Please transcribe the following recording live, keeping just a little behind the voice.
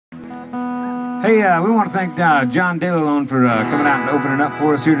Hey, we want to thank John DeLalone for coming out and opening up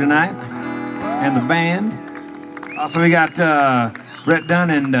for us here tonight, and the band. Also, we got Brett Dunn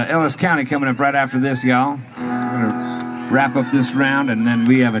and Ellis County coming up right after this, y'all. We're gonna wrap up this round, and then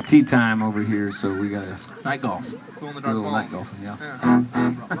we have a tea time over here, so we got a night golf. Cool in the dark balls. Night golf, yeah.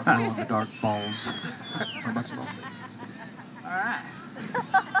 Glow in the dark balls. How much balls? All right.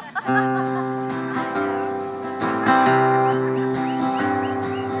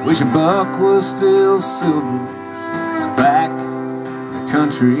 Wish a buck was still silver, 'cause back the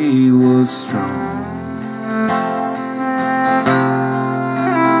country was strong.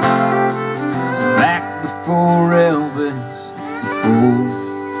 It's back before Elvis, before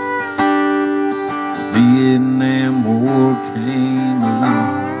the Vietnam War came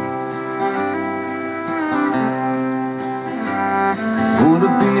along, before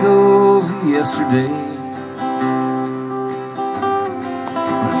the Beatles yesterday.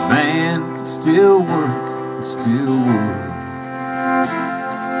 Man can still work and still work.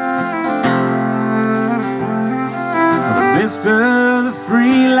 The best of the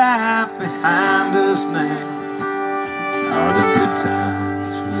free life behind us now. Are the good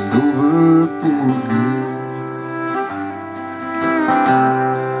times really over for good?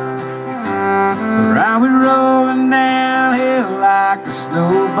 Or are we rolling downhill like a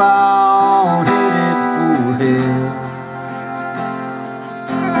snowball headed for hell?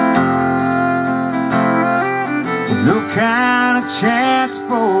 No kind of chance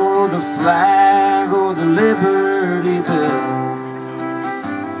for the flag or the Liberty Bell.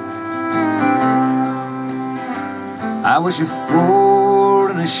 I wish a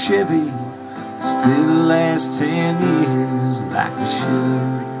Ford and a Chevy still last 10 years like they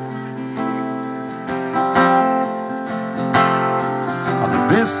should. All the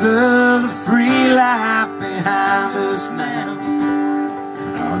best of the free life behind us now,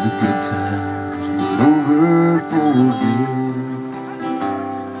 and all the good times over for good.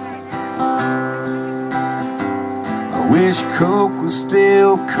 I wish Coke was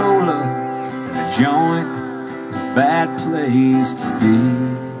still cola and a joint was a bad place to be.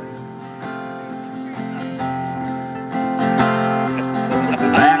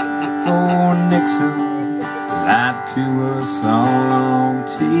 Back before Nixon lied to us all on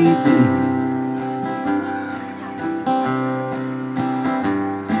TV.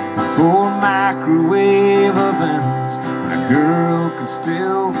 Before microwave ovens, when a girl could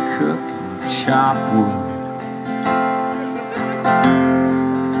still cook and chop wood.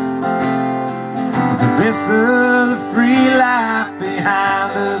 It's the best of the free life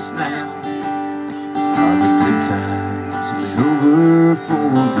behind us now. All the good times will be over for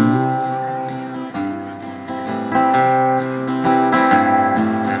good.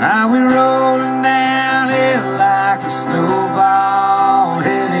 And are we rolling downhill like a snowball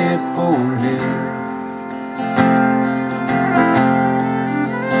headed for hell?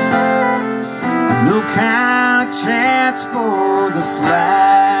 No kind of chance for the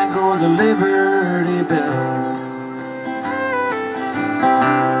flag or the Liberty Bell.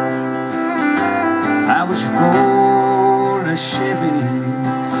 I wish a Ford and a Chevy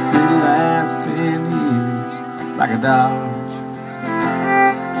still last 10 years like a Dodge.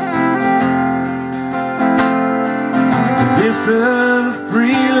 The best of the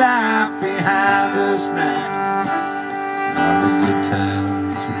free life behind us now. All the good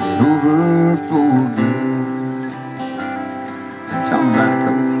times will be over for good. Tell them about it,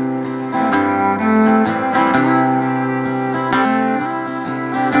 Cody.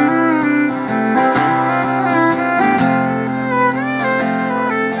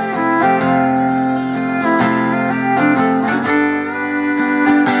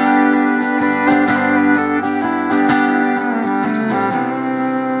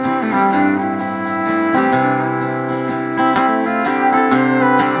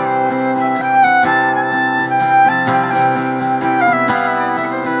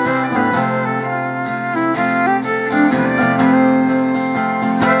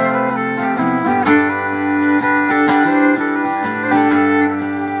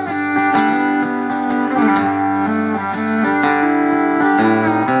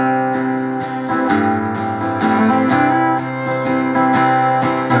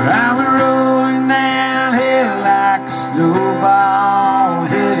 Snowball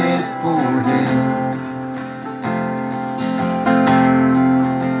headed for hell.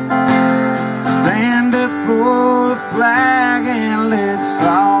 Stand up for the flag and let's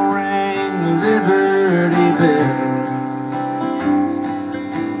all ring the Liberty Bell.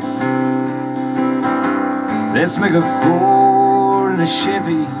 Let's make a Ford and a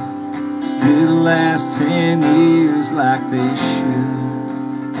Chevy still last 10 years like they should.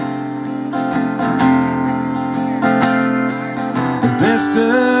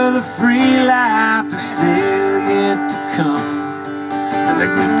 of the free life is still yet to come, and the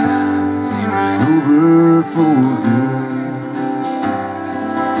good times ain't really over for good.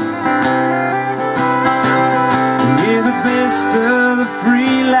 Yeah, the best of the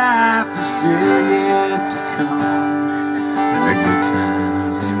free life is still yet to come, and the good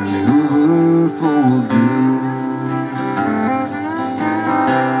times ain't really over for good.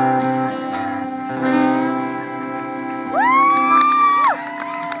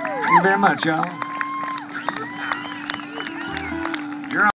 Thank you very much, y'all.